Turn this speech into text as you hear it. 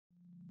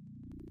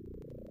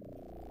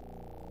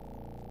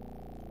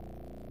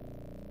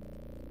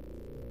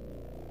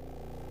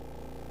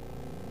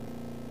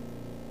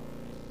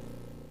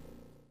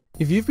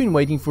If you've been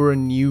waiting for a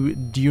new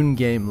Dune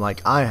game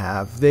like I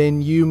have,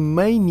 then you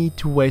may need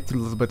to wait a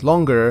little bit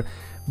longer,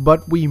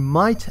 but we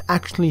might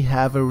actually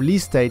have a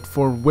release date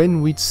for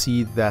when we'd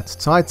see that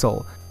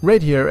title.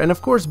 Red here, and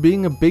of course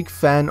being a big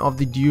fan of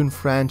the Dune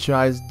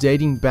franchise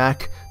dating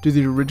back to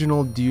the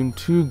original Dune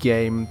 2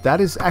 game,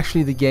 that is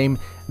actually the game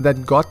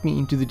that got me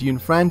into the Dune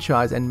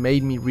franchise and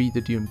made me read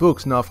the Dune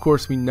books. Now of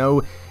course we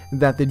know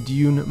that the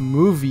Dune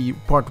movie,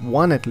 part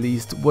 1 at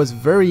least, was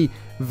very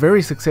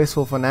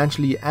successful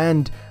financially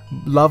and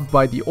loved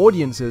by the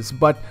audiences,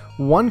 but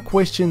one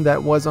question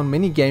that was on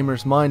many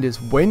gamers' mind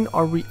is, when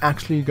are we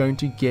actually going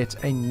to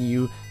get a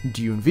new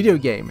Dune video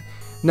game?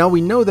 Now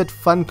we know that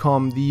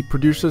Funcom, the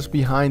producers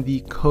behind the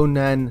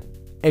Conan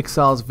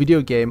Exiles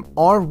video game,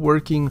 are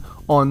working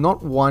on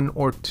not one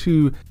or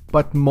two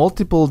but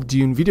multiple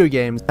Dune video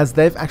games, as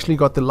they've actually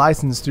got the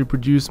license to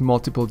produce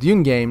multiple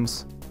Dune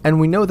games, and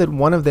we know that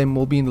one of them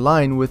will be in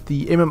line with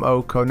the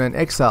MMO Conan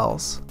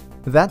Exiles.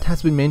 That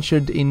has been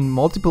mentioned in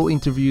multiple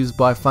interviews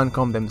by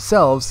Funcom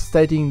themselves,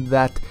 stating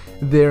that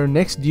their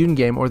next Dune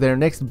game, or their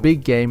next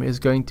big game, is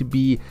going to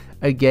be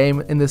a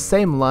game in the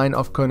same line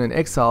of Conan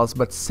Exiles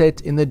but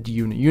set in the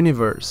Dune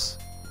universe.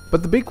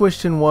 But the big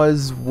question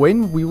was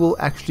when we will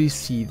actually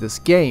see this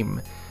game.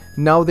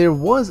 Now there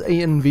was a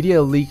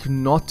Nvidia leak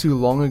not too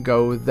long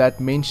ago that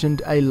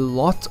mentioned a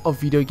lot of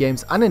video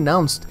games,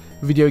 unannounced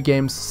video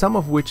games, some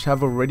of which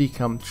have already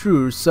come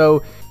true,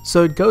 so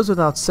it goes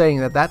without saying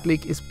that that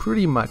leak is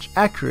pretty much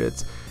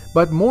accurate.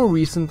 But more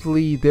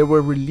recently there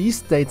were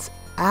release dates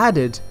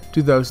added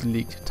to those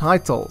leaked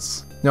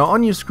titles. Now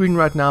on your screen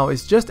right now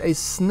is just a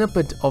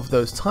snippet of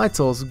those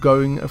titles,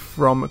 going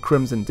from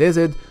Crimson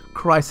Desert,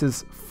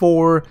 Crisis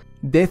 4,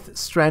 Death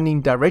Stranding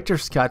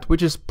Director's Cut,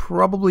 which is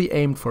probably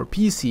aimed for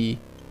PC,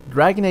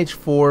 Dragon Age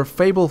 4,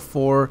 Fable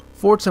 4,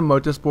 Forza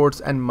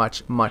Motorsports, and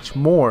much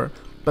more.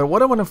 But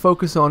what I want to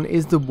focus on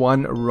is the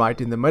one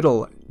right in the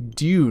middle,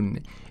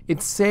 Dune.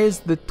 It says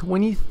the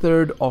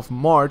 23rd of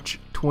March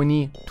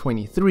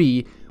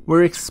 2023,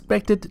 we're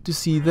expected to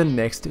see the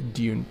next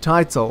Dune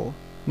title.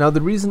 Now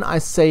the reason I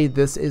say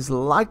this is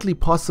likely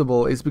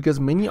possible is because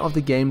many of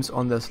the games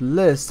on this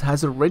list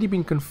has already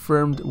been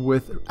confirmed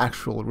with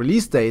actual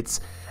release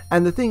dates.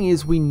 And the thing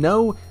is, we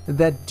know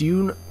that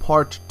Dune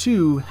Part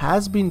 2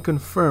 has been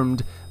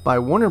confirmed by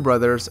Warner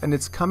Brothers and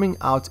it's coming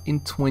out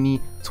in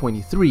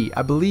 2023.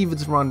 I believe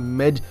it's around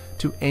mid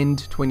to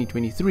end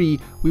 2023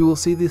 we will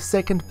see the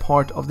second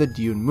part of the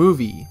Dune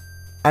movie.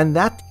 And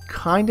that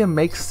kinda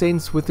makes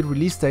sense with the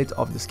release date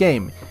of this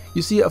game.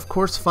 You see, of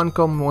course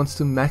Funcom wants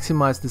to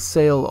maximize the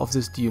sale of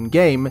this Dune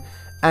game,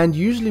 and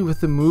usually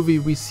with the movie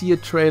we see a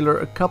trailer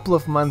a couple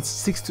of months,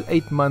 6 to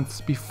 8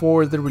 months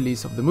before the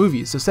release of the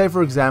movie. So say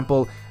for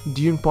example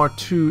Dune Part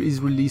 2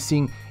 is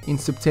releasing in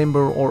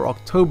September or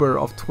October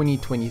of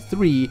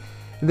 2023,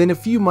 and then a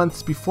few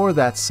months before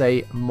that,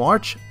 say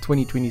March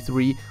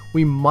 2023,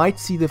 we might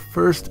see the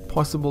first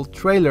possible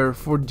trailer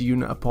for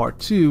Dune Part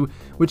 2,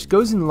 which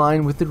goes in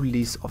line with the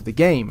release of the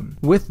game.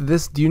 With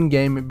this Dune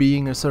game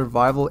being a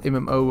survival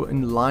MMO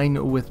in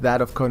line with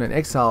that of Conan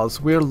Exiles,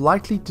 we're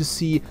likely to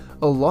see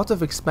a lot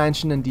of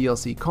expansion and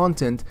DLC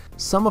content,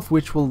 some of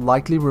which will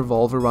likely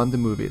revolve around the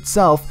movie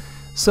itself.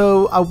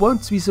 So I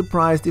won't be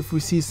surprised if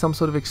we see some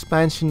sort of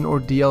expansion or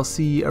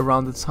DLC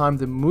around the time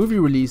the movie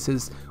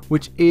releases,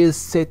 which is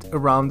set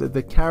around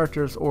the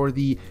characters or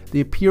the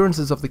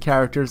appearances of the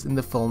characters in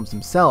the films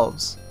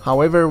themselves.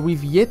 However,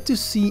 we've yet to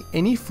see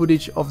any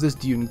footage of this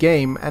Dune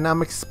game, and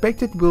I'm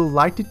expected we'll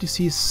likely to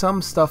see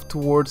some stuff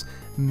towards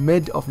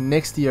mid of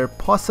next year,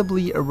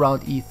 possibly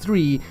around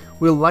E3,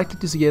 we're likely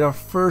to get our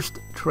first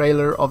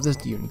trailer of this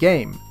Dune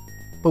game.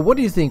 But what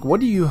do you think? What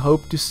do you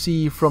hope to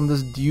see from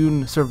this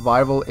Dune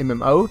survival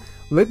MMO?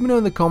 Let me know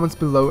in the comments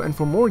below, and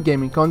for more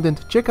gaming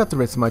content, check out the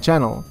rest of my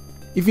channel.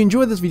 If you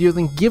enjoyed this video,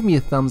 then give me a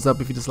thumbs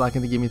up. If you dislike it,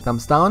 then give me a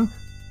thumbs down.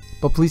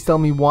 But please tell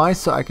me why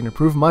so I can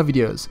improve my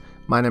videos.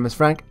 My name is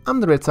Frank, I'm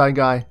the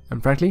RedTieGuy,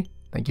 and frankly,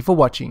 thank you for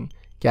watching.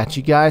 Catch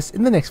you guys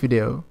in the next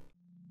video.